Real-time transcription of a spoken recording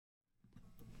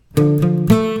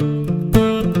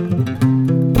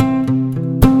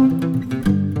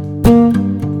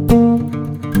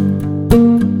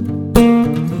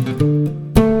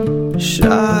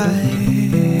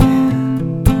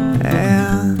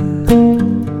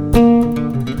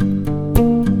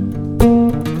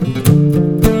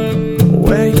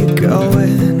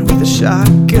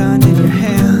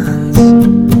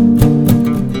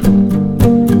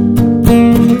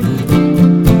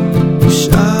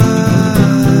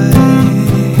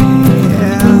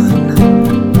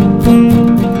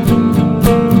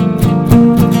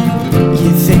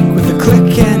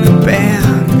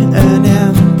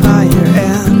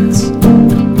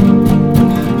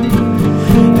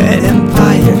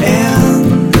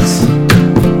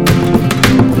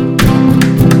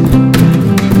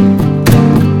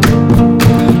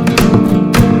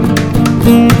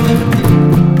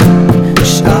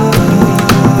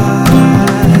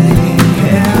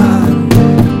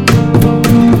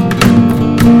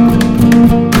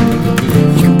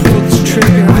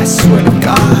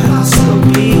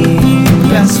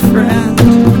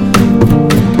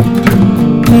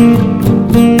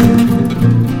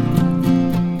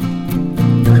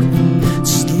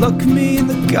look me in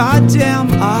the goddamn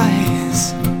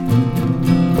eyes.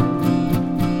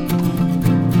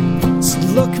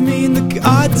 Just look me in the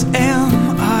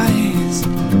goddamn eyes,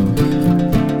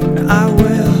 and I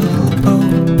will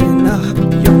open up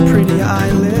your pretty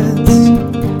eyelids.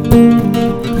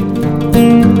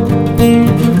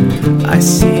 I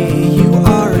see you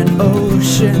are an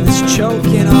ocean that's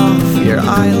choking off your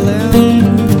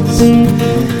islands,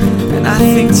 and I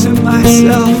think to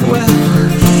myself, well,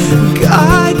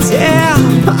 goddamn,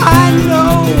 I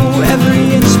know every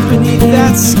inch beneath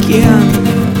that skin.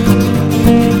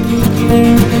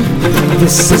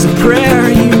 This is a prayer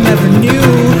you never knew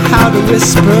how to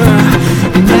whisper.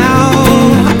 Now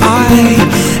I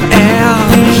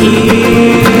am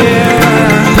here.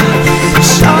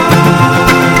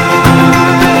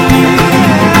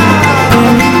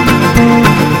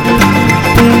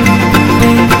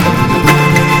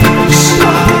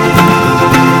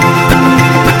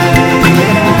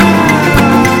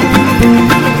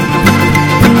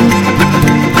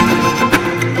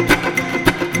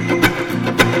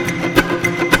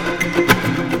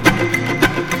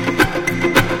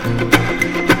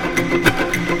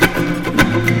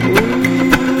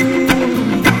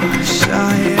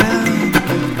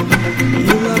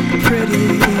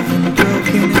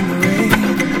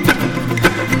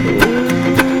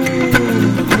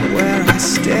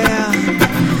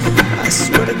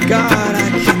 God, I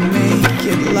can make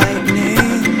it lightning.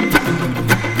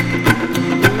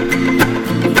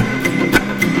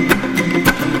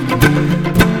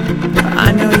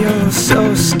 I know you're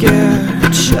so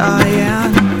scared,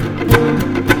 Cheyenne,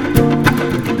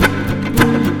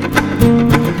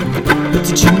 but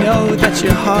did you know that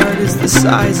your heart is the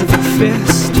size of a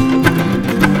fist?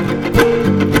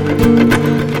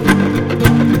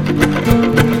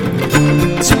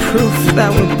 It's proof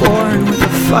that we're born with a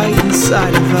fight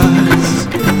inside of us.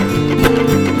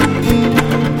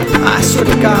 I swear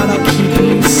to God, I'll